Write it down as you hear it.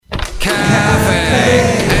Cafe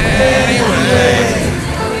Anyway.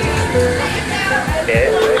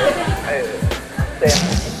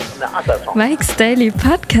 Mike's Daily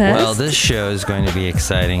Podcast. Well, this show is going to be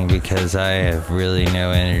exciting because I have really no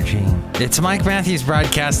energy. It's Mike Matthews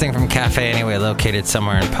broadcasting from Cafe Anyway, located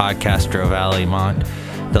somewhere in Podcastro Valley, Mont,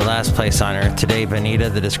 the last place on earth. Today, Benita,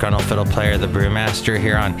 the disgruntled fiddle player, the brewmaster,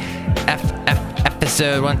 here on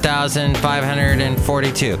episode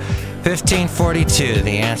 1542. 1542,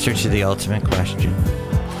 the answer to the ultimate question.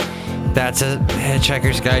 That's a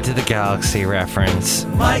Hitchhiker's Guide to the Galaxy reference.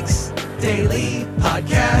 Mike's Daily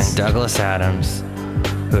Podcast. And Douglas Adams,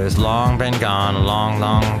 who has long been gone, a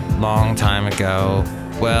long time ago.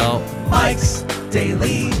 Well, Mike's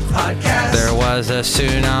Daily Podcast. There was a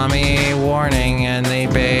tsunami warning in the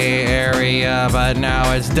Bay Area, but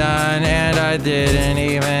now it's done, and I didn't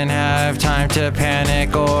even have time to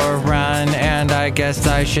panic or run. And I guess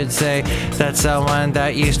I should say that someone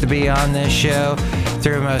that used to be on this show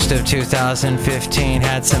through most of 2015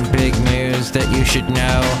 had some big news that you should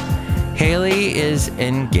know. Haley is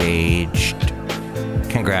engaged.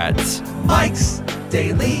 Congrats. Mike's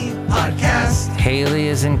Daily Podcast. Haley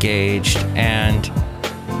is engaged, and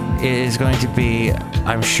it is going to be,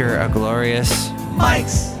 I'm sure, a glorious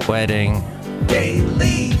Mike's wedding.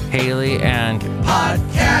 Daily Haley and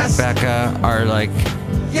Podcast. Becca are like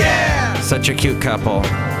such a cute couple.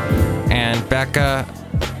 And Becca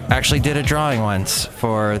actually did a drawing once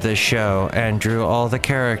for this show and drew all the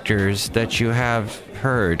characters that you have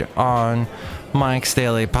heard on Mike's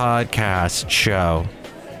Daily Podcast show.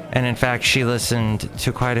 And in fact, she listened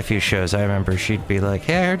to quite a few shows. I remember she'd be like,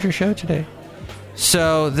 hey, I heard your show today.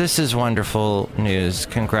 So this is wonderful news.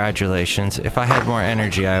 Congratulations. If I had more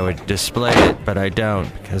energy, I would display it, but I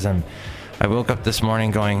don't, because I woke up this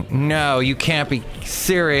morning going, no, you can't be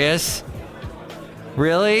serious.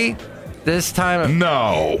 Really? This time?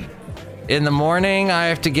 No. In the morning, I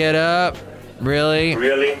have to get up? Really?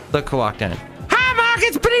 Look who walked in. Hi, Mark,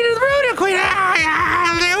 it's Benita the Brutal Queen.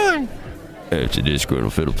 How you doing? That's a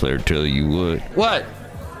disgruntled fiddle player tell you what. What?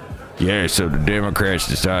 Yeah, so the Democrats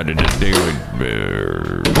decided that they would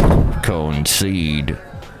concede,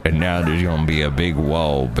 and now there's going to be a big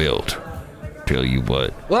wall built. Tell you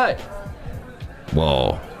what. What?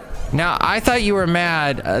 Wall. Now, I thought you were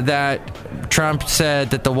mad that Trump said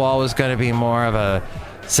that the wall was going to be more of a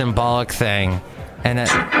symbolic thing, and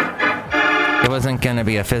that it wasn't going to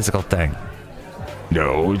be a physical thing.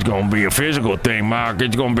 No, it's going to be a physical thing, Mark.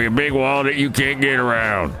 It's going to be a big wall that you can't get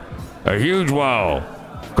around. A huge wall.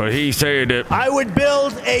 Because he said that... I would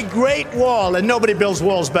build a great wall, and nobody builds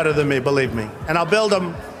walls better than me, believe me. And I'll build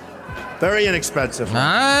them very inexpensively.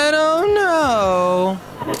 I don't know.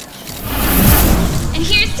 And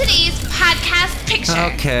here's today's podcast picture.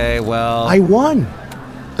 Okay, well... I won.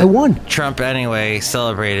 Trump, anyway,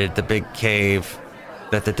 celebrated the big cave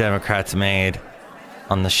that the Democrats made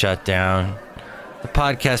on the shutdown. The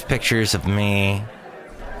podcast pictures of me,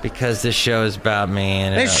 because this show is about me.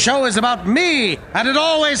 And this show is about me, and it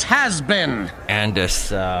always has been. And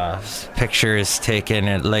this picture is taken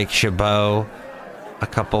at Lake Chabot a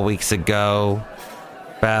couple weeks ago.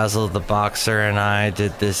 Basil the boxer and I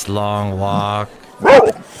did this long walk,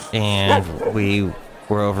 and we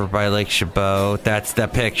were over by Lake Chabot. That's the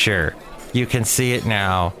picture. You can see it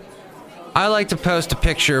now. I like to post a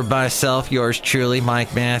picture of myself, yours truly,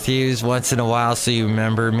 Mike Matthews, once in a while so you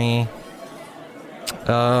remember me.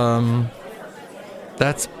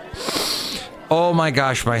 That's... Oh my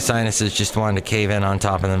gosh, my sinuses just wanted to cave in on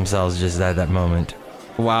top of themselves just at that moment.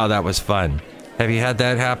 Wow, that was fun. Have you had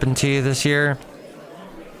that happen to you this year?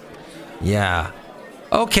 Yeah.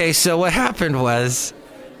 Okay, so what happened was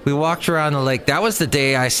we walked around the lake. That was the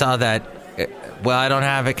day I saw that... Well, I don't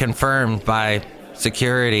have it confirmed by...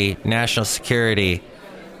 security, national security,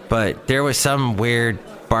 but there was some weird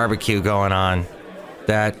barbecue going on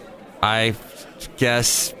that I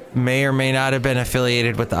guess may or may not have been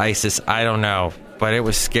affiliated with ISIS. I don't know, but it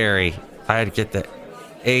was scary. I had to get the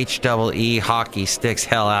HEE hockey sticks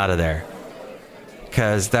hell out of there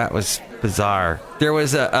because that was bizarre. There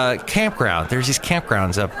was a campground. There's these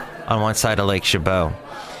campgrounds up on one side of Lake Chabot,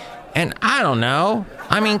 and I don't know.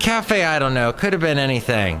 I mean, cafe, I don't know. Could have been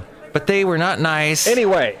anything. But they were not nice.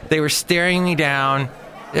 Anyway. They were staring me down.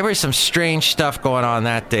 There was some strange stuff going on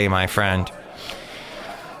that day, my friend.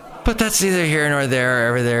 But that's neither here nor there,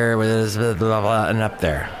 over there, with blah, blah, blah, and up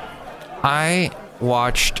there. I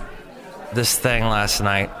watched this thing last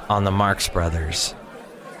night on the Marx Brothers.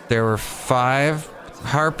 There were 5,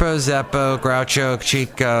 Harpo, Zeppo, Groucho,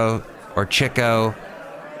 Chico,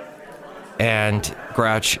 and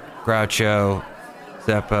Groucho,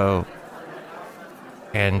 Zeppo,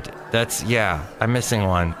 and I'm missing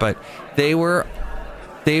one. But they were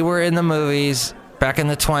in the movies back in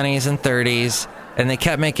the 20s and 30s, and they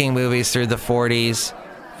kept making movies through the 40s,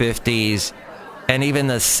 50s, and even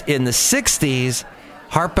in the 60s.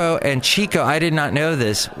 Harpo and Chico, I did not know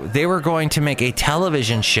this, they were going to make a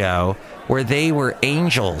television show where they were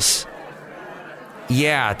angels.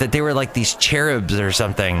 Yeah, that they were like these cherubs or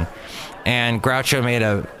something. And Groucho made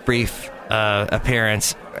a brief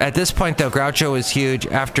appearance. At this point, though, Groucho was huge.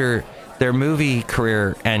 After their movie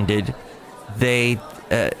career ended, it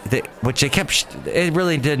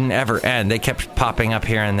really didn't ever end. They kept popping up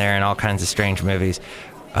here and there in all kinds of strange movies.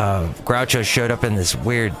 Groucho showed up in this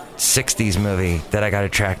weird 60s movie that I got to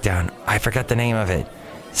track down. I forgot the name of it.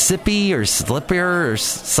 Sippy or Slipper or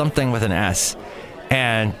something with an S.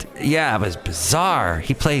 And yeah, it was bizarre.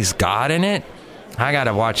 He plays God in it. I got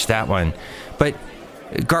to watch that one. But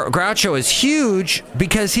Groucho is huge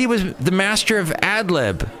because he was the master of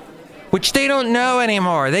ad-lib, which they don't know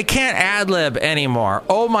anymore. They can't ad-lib anymore.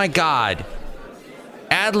 Oh my God.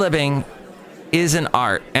 Ad-libbing is an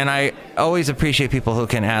art, and I always appreciate people who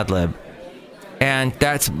can ad-lib. And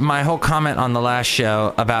that's my whole comment on the last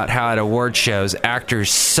show about how at award shows, actors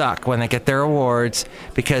suck when they get their awards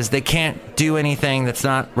because they can't do anything that's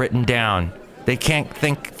not written down. They can't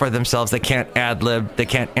think for themselves. They can't ad-lib. They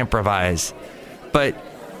can't improvise. But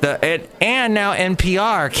and now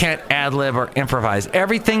NPR can't ad-lib or improvise.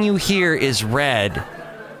 Everything you hear is written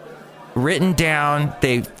down.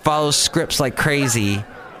 They follow scripts like crazy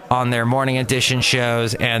on their morning edition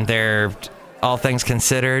shows and their All Things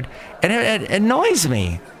Considered, and it annoys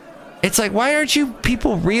me. It's like, why aren't you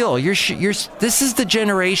people real? This is the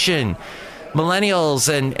generation,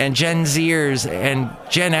 millennials and Gen Zers and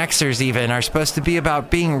Gen Xers even are supposed to be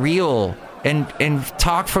about being real and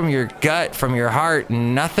talk from your gut, from your heart,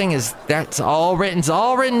 and that's all written. It's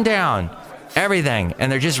all written down, everything,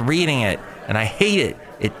 and they're just reading it, and I hate it.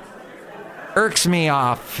 It irks me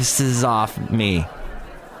off. This is off me.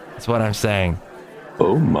 That's what I'm saying.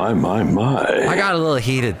 Oh, my. I got a little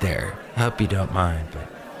heated there. I hope you don't mind. But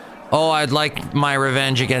I'd like my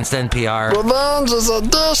revenge against NPR. Revenge is a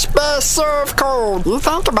dish best served cold. You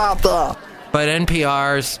think about that. But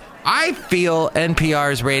I feel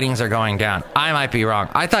NPR's ratings are going down. I might be wrong.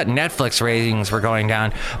 I thought Netflix ratings were going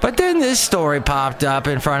down. But then this story popped up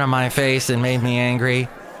in front of my face and made me angry.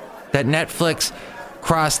 That Netflix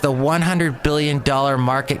crossed the $100 billion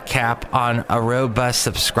market cap on a robust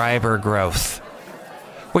subscriber growth,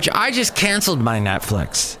 which I just canceled my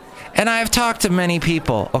Netflix. And I've talked to many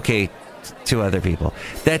people, two other people,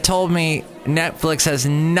 that told me Netflix has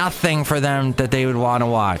nothing for them that they would want to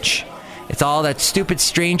watch. It's all that stupid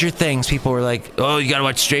Stranger Things. People were like, oh, you got to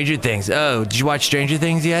watch Stranger Things. Oh, did you watch Stranger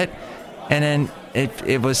Things yet? And then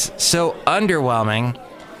it was so underwhelming.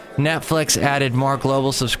 Netflix added more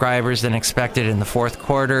global subscribers than expected in the fourth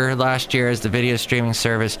quarter last year as the video streaming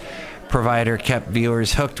service provider kept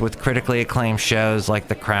viewers hooked with critically acclaimed shows like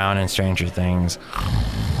The Crown and Stranger Things.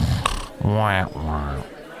 Wow.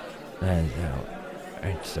 And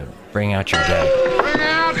bring out your dead. Bring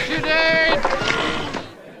out your dead!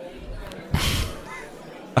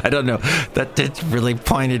 I don't know. That did really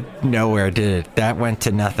pointed nowhere, did it? That went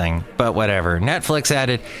to nothing. But whatever. Netflix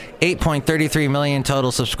added 8.33 million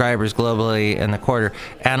total subscribers globally in the quarter.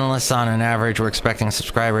 Analysts on an average were expecting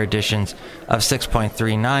subscriber additions of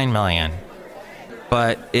 6.39 million.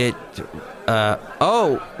 But it...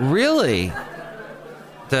 really?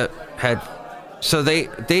 So they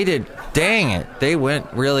did... Dang it. They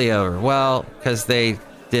went really over. Well, because they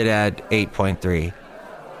did add 8.3.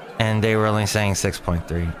 And they were only saying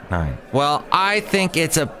 6.39. Well, I think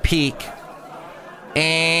it's a peak.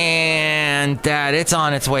 And that it's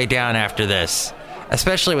on its way down after this.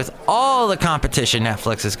 Especially with all the competition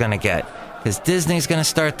Netflix is going to get. Because Disney's going to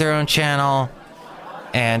start their own channel.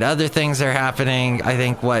 And other things are happening. I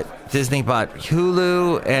think Disney bought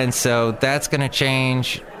Hulu. And so that's going to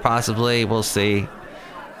change. Possibly. We'll see.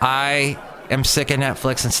 I am sick of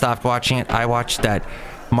Netflix and stopped watching it. I watched that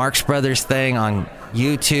Marx Brothers thing on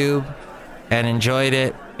YouTube and enjoyed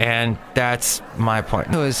it, and that's my point.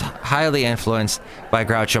 He was highly influenced by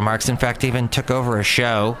Groucho Marx. In fact, even took over a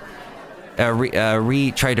show,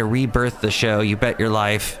 tried to rebirth the show, You Bet Your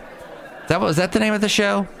Life. Was that the name of the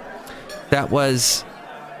show? That was,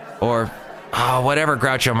 whatever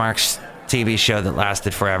Groucho Marx TV show that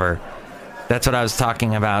lasted forever. That's what I was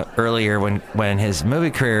talking about earlier when his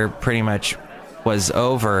movie career pretty much was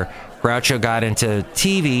over. Groucho got into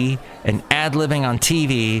TV and ad-libbing on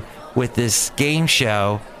TV with this game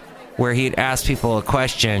show where he'd ask people a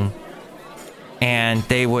question and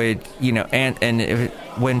they would, and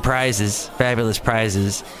win prizes, fabulous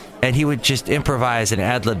prizes. And he would just improvise and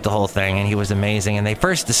ad-lib the whole thing, and he was amazing. And they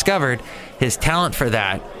first discovered his talent for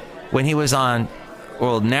that when he was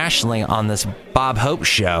nationally on this Bob Hope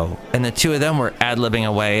show, and the two of them were ad-libbing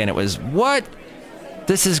away, and it was, what?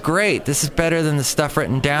 This is great. This is better than the stuff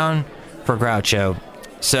written down for Groucho.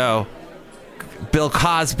 So, Bill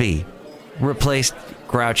Cosby replaced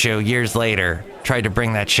Groucho years later, tried to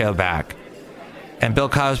bring that show back. And Bill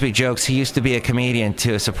Cosby jokes he used to be a comedian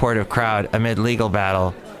to a supportive crowd amid legal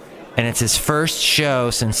battle. And it's his first show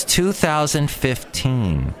since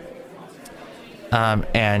 2015.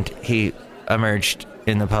 And he emerged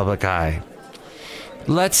in the public eye.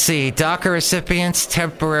 Let's see. DACA recipients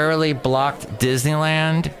temporarily blocked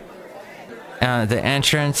Disneyland, the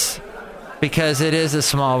entrance, because it is a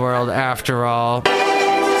small world after all.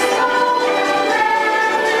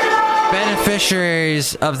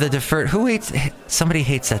 Beneficiaries of the deferred... Somebody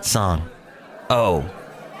hates that song. Oh.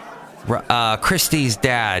 Christy's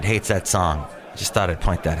dad hates that song. Just thought I'd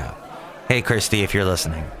point that out. Hey, Christy, if you're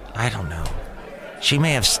listening. I don't know. She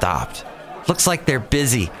may have stopped. Looks like they're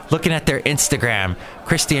busy looking at their Instagram.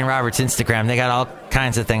 Christy and Robert's Instagram. They got all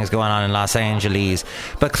kinds of things going on in Los Angeles.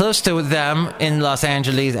 But close to them in Los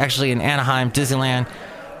Angeles, actually in Anaheim, Disneyland,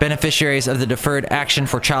 beneficiaries of the Deferred Action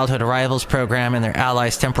for Childhood Arrivals program and their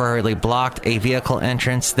allies temporarily blocked a vehicle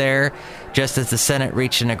entrance there just as the Senate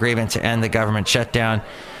reached an agreement to end the government shutdown,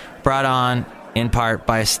 brought on in part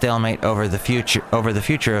by a stalemate over the future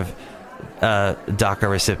of DACA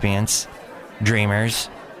recipients, dreamers.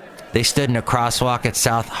 They stood in a crosswalk at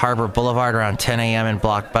South Harbor Boulevard around 10 a.m. and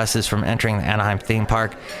blocked buses from entering the Anaheim theme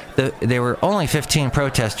park. There were only 15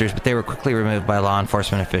 protesters, but they were quickly removed by law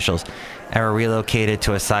enforcement officials and were relocated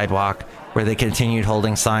to a sidewalk where they continued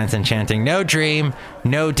holding signs and chanting, "No dream,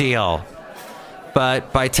 no deal."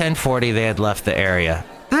 But by 10:40, they had left the area.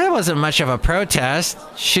 That wasn't much of a protest.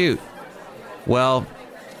 Shoot. Well,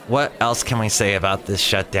 what else can we say about this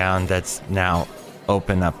shutdown that's now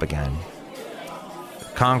open up again?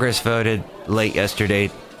 Congress voted late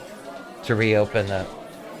yesterday to reopen the...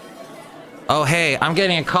 Oh, hey, I'm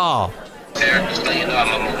getting a call. Sarah, just let you know I'm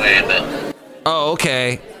on my way, but... Oh,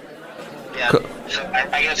 okay. Yeah, so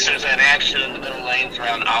I guess there's an accident in the middle lanes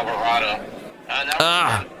around Alvarado.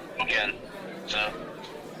 Again, so...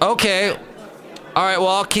 Okay. All right, well,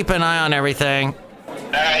 I'll keep an eye on everything.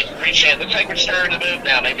 All right, appreciate it. Looks like we're starting to move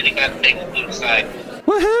now. Maybe they got the big blue side.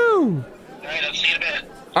 Woohoo! All right, I'll see you in a bit.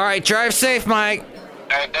 All right, drive safe, Mike.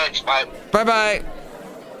 All right, thanks. Bye. Bye-bye.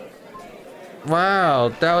 Wow,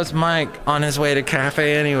 that was Mike on his way to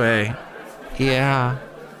Cafe Anyway. Yeah,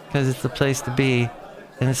 because it's the place to be.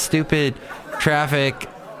 And it's stupid traffic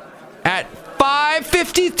at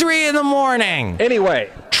 5:53 in the morning. Anyway.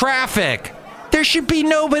 Traffic. There should be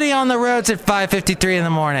nobody on the roads at 5:53 in the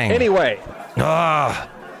morning. Anyway. Ugh.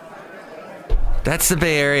 That's the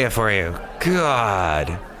Bay Area for you.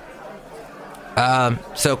 God.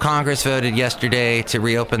 So Congress voted yesterday to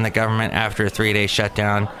reopen the government after a 3-day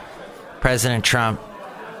shutdown. President Trump,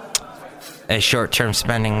 a short-term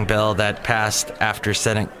spending bill that passed after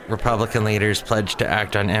Senate Republican leaders pledged to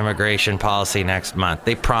act on immigration policy next month.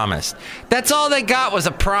 They promised. That's all they got was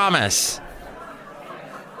a promise.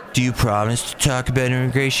 Do you promise to talk about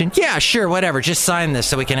immigration? Yeah, sure, whatever. Just sign this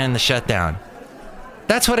so we can end the shutdown.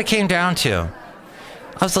 That's what it came down to.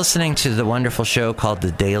 I was listening to the wonderful show called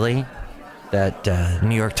The Daily that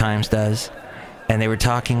New York Times does, and they were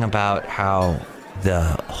talking about how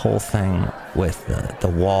the whole thing with the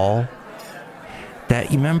wall,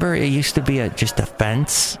 that, you remember, it used to be just a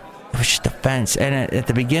fence? It was just a fence. And at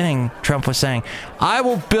the beginning, Trump was saying, I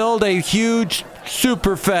will build a huge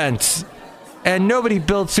super fence. And nobody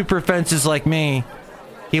builds super fences like me.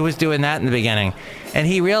 He was doing that in the beginning. And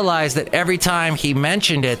he realized that every time he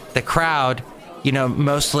mentioned it, the crowd,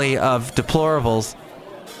 mostly of deplorables,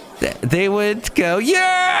 they would go,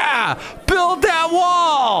 yeah, build that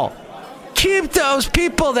wall. Keep those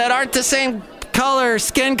people that aren't the same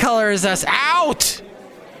skin color as us out.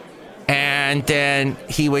 And then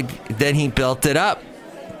he built it up,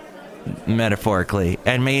 metaphorically,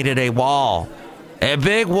 and made it a wall. A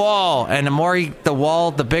big wall, and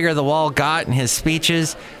the bigger the wall got in his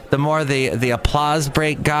speeches, the more the applause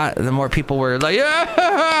break got, the more people were like,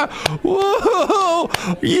 yeah, whoa,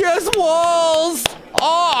 yes, walls,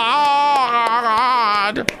 oh,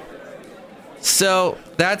 God. So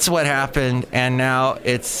that's what happened, and now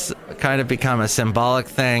it's kind of become a symbolic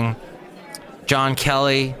thing. John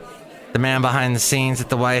Kelly, the man behind the scenes at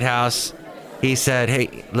the White House, he said,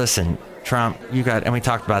 hey, listen, Trump, and we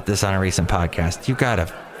talked about this on a recent podcast, you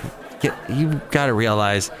gotta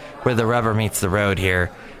realize where the rubber meets the road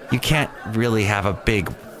here. You can't really have a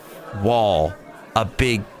big wall, a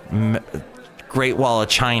big Great Wall of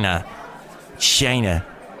China,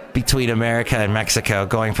 between America and Mexico,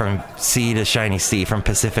 going from sea to shiny sea, from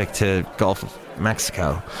Pacific to Gulf of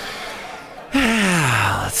Mexico.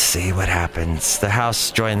 Let's see what happens. The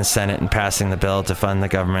House joined the Senate in passing the bill to fund the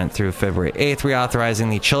government through February 8th, reauthorizing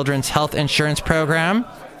the Children's Health Insurance Program.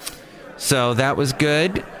 So that was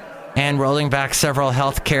good. And rolling back several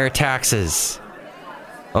health care taxes.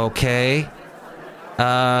 Okay.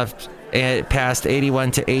 It passed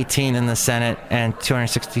 81 to 18 in the Senate and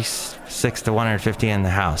 266 to 150 in the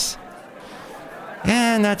House.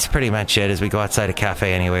 And that's pretty much it. As we go outside a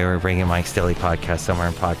cafe anyway, we're bringing Mike's Daily Podcast somewhere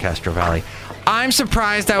in Podcastro Valley. I'm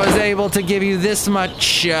surprised I was able to give you this much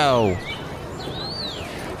show.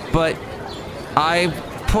 But I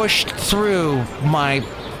pushed through my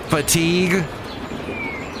fatigue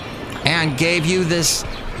and gave you this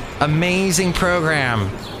amazing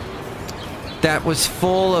program that was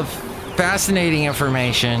full of fascinating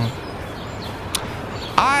information.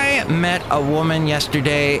 I met a woman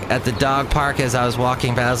yesterday at the dog park as I was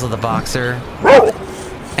walking Basil the Boxer.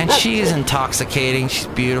 And she is intoxicating. She's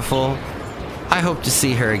beautiful. I hope to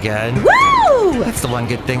see her again. Woo! That's the one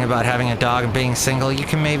good thing about having a dog and being single. You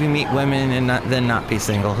can maybe meet women and then not be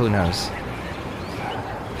single. Who knows?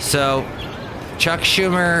 So, Chuck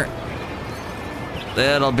Schumer,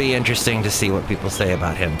 it'll be interesting to see what people say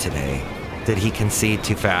about him today. Did he concede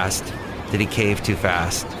too fast? Did he cave too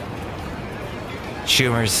fast?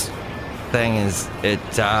 Schumer's thing is it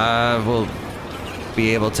will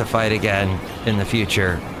be able to fight again in the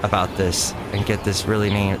future about this and get this really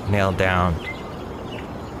nailed down.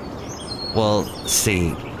 We'll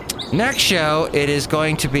see. Next show, it is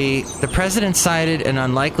going to be the president cited an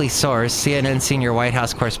unlikely source, CNN senior White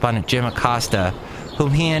House correspondent Jim Acosta,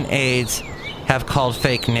 whom he and aides have called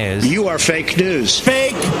fake news. You are fake news.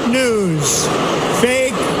 Fake news.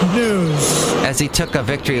 Fake news. As he took a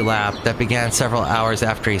victory lap that began several hours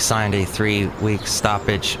after he signed a 3-week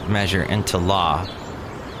stoppage measure into law.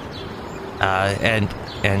 And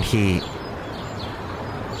he...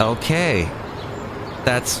 Okay.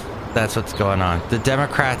 That's what's going on. The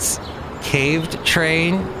Democrats' caved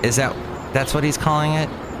train? That's what he's calling it?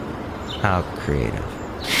 How creative.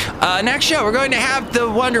 Next show, we're going to have the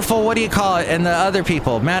wonderful, and the other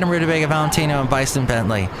people, Madam Rutabaga Valentino and Bison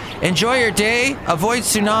Bentley. Enjoy your day. Avoid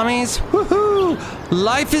tsunamis. Woohoo!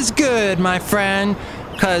 Life is good, my friend,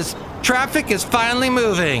 because traffic is finally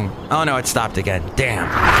moving. Oh, no, it stopped again. Damn.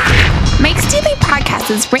 Mike's Daily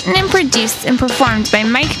Podcast is written and produced and performed by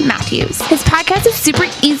Mike Matthews. His podcast is super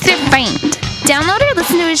easy to find. Download or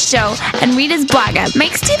listen to his show and read his blog at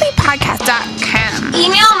mikesdailypodcast.com.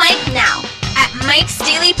 Email Mike now at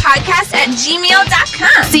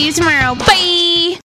mikesdailypodcast@gmail.com. See you tomorrow. Bye!